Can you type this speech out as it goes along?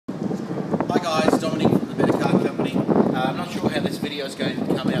Hi guys, Dominic from the Better Car Company. I'm not sure how this video is going to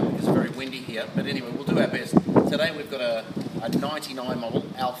come out because it's very windy here, but anyway, we'll do our best. Today we've got a 99 model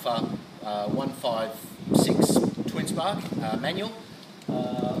Alfa 156 twin spark manual.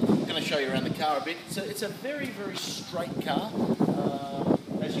 I'm going to show you around the car a bit. It's a very, very straight car.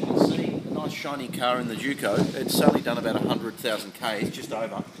 As you can see, a nice shiny car in the Juco. It's only done about 100,000 Ks, just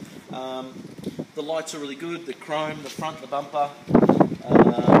over. The lights are really good, the chrome, the front, the bumper.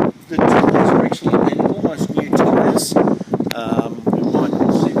 The tyres are actually almost new tyres. We might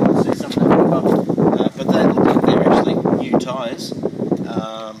see some of that, but they look like they're actually new tyres.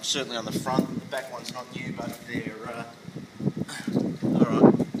 Certainly on the front, the back one's not new, but they're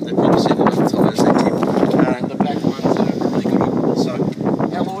alright. They've probably said enough tyres there, Tim. The back ones are really good also.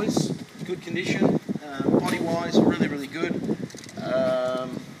 Alloys, good condition. Body-wise, really, really good.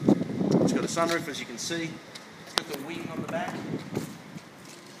 It's got a sunroof, as you can see. It's got the wing on the back.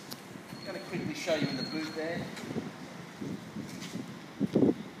 I'm going to quickly show you in the boot there.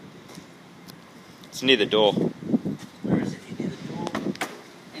 It's near the door. Where is it? Near the door.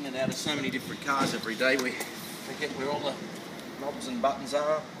 In and out of so many different cars every day, we forget where all the knobs and buttons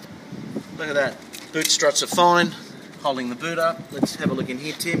are. Look at that. Boot struts are fine, holding the boot up. Let's have a look in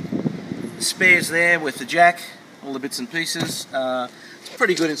here, Tim. The spares there with the jack, all the bits and pieces. It's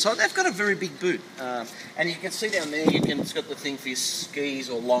pretty good inside. They've got a very big boot, and you can see down there, it's got the thing for your skis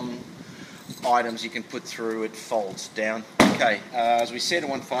or long items you can put through. It folds down. Okay, as we said, a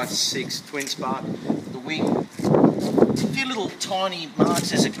 156 twin spark. The wing, a few little tiny marks.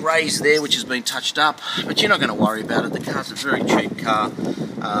 There's a graze there which has been touched up, but you're not going to worry about it. The car's a very cheap car.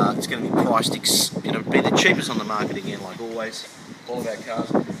 It's going to be priced, be the cheapest on the market again, like always. All of our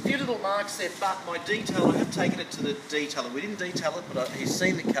cars. A few little marks there, but my detailer, I have taken it to the detailer. We didn't detail it, but he's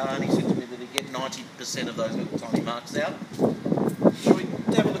seen the car and he said to me that he'd get 90% of those little tiny marks out. Shall we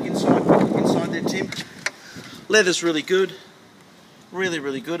have a look inside? Inside there, Tim. Leather's really good. Really,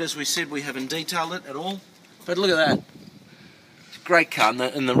 really good. As we said, we haven't detailed it at all. But look at that. It's a great car,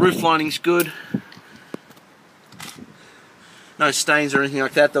 and the roof lining's good. No stains or anything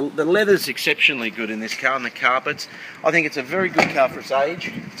like that. The leather's exceptionally good in this car, and the carpets. I think it's a very good car for its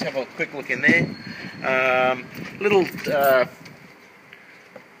age. Let's have a quick look in there. Look at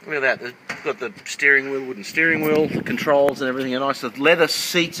that. It's got the steering wheel, wooden steering wheel, the controls and everything are nice. The leather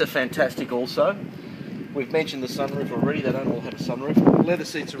seats are fantastic also. We've mentioned the sunroof already. They don't all have a sunroof. The leather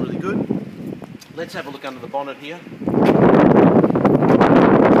seats are really good. Let's have a look under the bonnet here.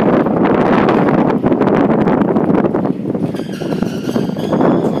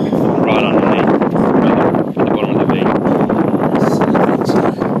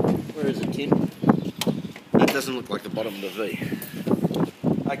 Doesn't look like the bottom of the V.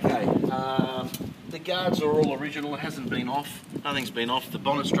 Okay, the guards are all original. It hasn't been off. Nothing's been off. The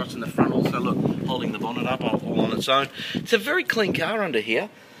bonnet struts in the front also look holding the bonnet up all on its own. It's a very clean car under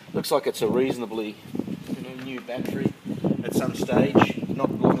here. Looks like it's a reasonably new battery at some stage, not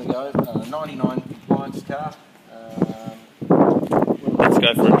long ago. 99 compliance car. Let's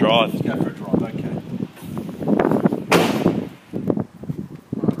go for a drive. Let's go for a drive. Okay.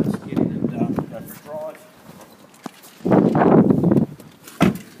 Right, let's get in and go for a drive.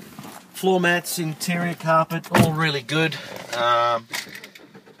 Floor mats, interior carpet, all really good.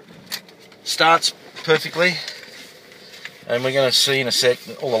 Starts perfectly, and we're going to see in a sec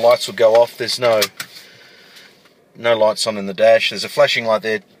that all the lights will go off. There's no lights on in the dash. There's a flashing light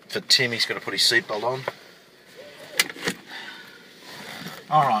there for Tim. He's got to put his seatbelt on.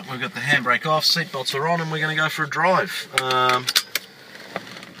 Alright, we've got the handbrake off, seatbelts are on, and we're going to go for a drive.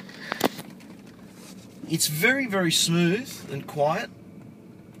 It's very, very smooth and quiet.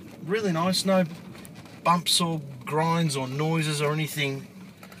 Really nice, no bumps or grinds or noises or anything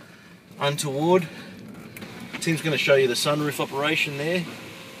untoward. Tim's going to show you the sunroof operation there.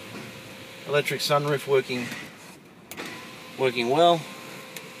 Electric sunroof working well.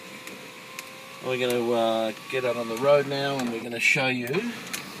 We're going to get out on the road now, and we're going to show you.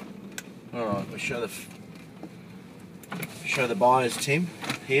 Alright, we'll show the buyers, Tim,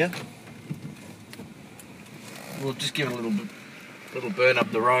 here. We'll just give it a little burn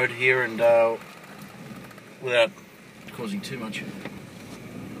up the road here, and without causing too much.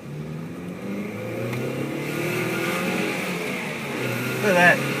 Look at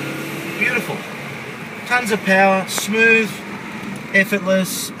that, beautiful. Tons of power, smooth,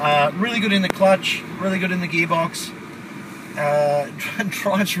 effortless, really good in the clutch, really good in the gearbox.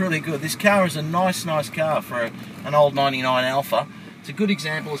 Drives really good. This car is a nice car for an old 99 Alfa. It's a good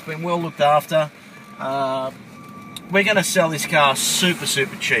example. It's been well looked after. We're going to sell this car super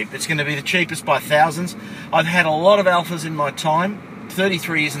cheap. It's going to be the cheapest by thousands. I've had a lot of Alfas in my time.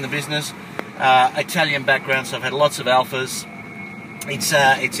 33 years in the business, Italian background, so I've had lots of Alfas.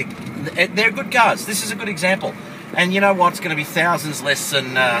 They're good cars. This is a good example, and you know what? It's going to be thousands less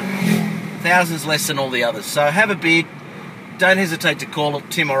than all the others. So have a bid. Don't hesitate to call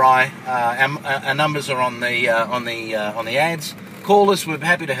Tim or I. Our numbers are on the ads. Call us. We're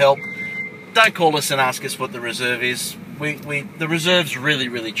happy to help. Don't call us and ask us what the reserve is. The reserve's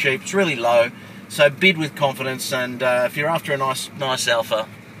really cheap. It's really low. So bid with confidence. And if you're after a nice Alfa,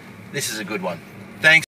 this is a good one.